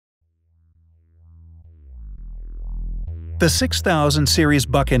The 6000 series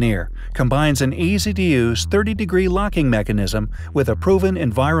Buccaneer combines an easy-to-use 30-degree locking mechanism with a proven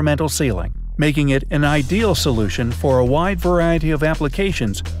environmental sealing, making it an ideal solution for a wide variety of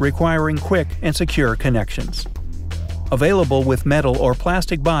applications requiring quick and secure connections. Available with metal or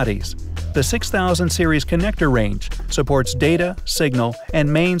plastic bodies, the 6000 series connector range supports data, signal,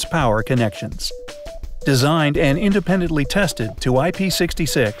 and mains power connections. Designed and independently tested to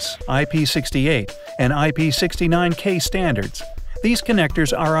IP66, IP68, and IP69K standards, these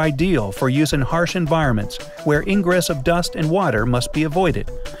connectors are ideal for use in harsh environments where ingress of dust and water must be avoided,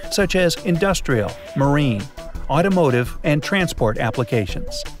 such as industrial, marine, automotive, and transport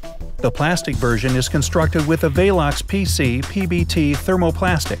applications. The plastic version is constructed with a Velox PC PBT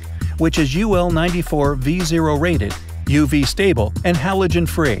thermoplastic, which is UL94 V0 rated, UV stable, and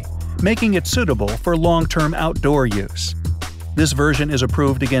halogen-free, making it suitable for long-term outdoor use. This version is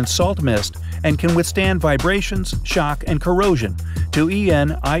approved against salt mist and can withstand vibrations, shock, and corrosion to EN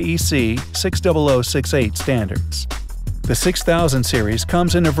IEC 60068 standards. The 6000 series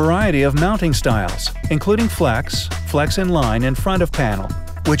comes in a variety of mounting styles, including flex, flex in line, and front of panel,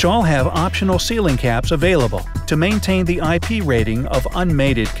 which all have optional sealing caps available to maintain the IP rating of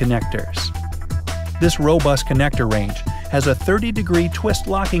unmated connectors. This robust connector range has a 30-degree twist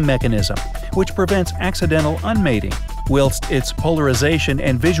locking mechanism, which prevents accidental unmating, whilst its polarization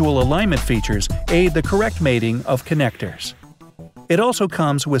and visual alignment features aid the correct mating of connectors. It also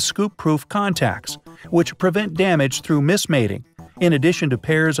comes with scoop-proof contacts, which prevent damage through mismating, in addition to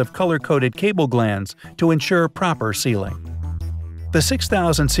pairs of color-coded cable glands to ensure proper sealing. The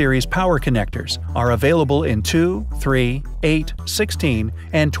 6000 series power connectors are available in 2, 3, 8, 16,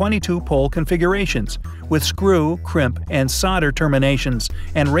 and 22-pole configurations, with screw, crimp, and solder terminations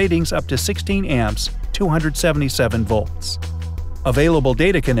and ratings up to 16 amps, 277 volts. Available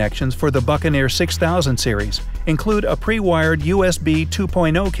data connections for the Buccaneer 6000 series include a pre-wired USB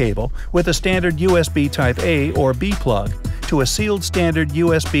 2.0 cable with a standard USB Type A or B plug to a sealed standard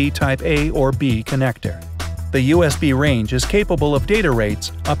USB Type A or B connector. The USB range is capable of data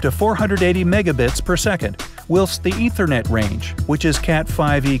rates up to 480 megabits per second, whilst the Ethernet range, which is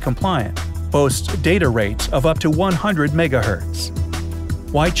Cat5e compliant, boasts data rates of up to 100 MHz.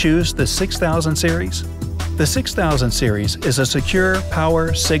 Why choose the 6000 series? The 6000 series is a secure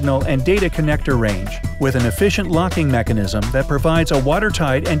power, signal, and data connector range with an efficient locking mechanism that provides a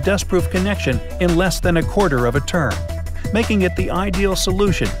watertight and dustproof connection in less than a quarter of a turn, making it the ideal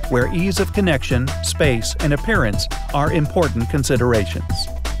solution where ease of connection, space, and appearance are important considerations.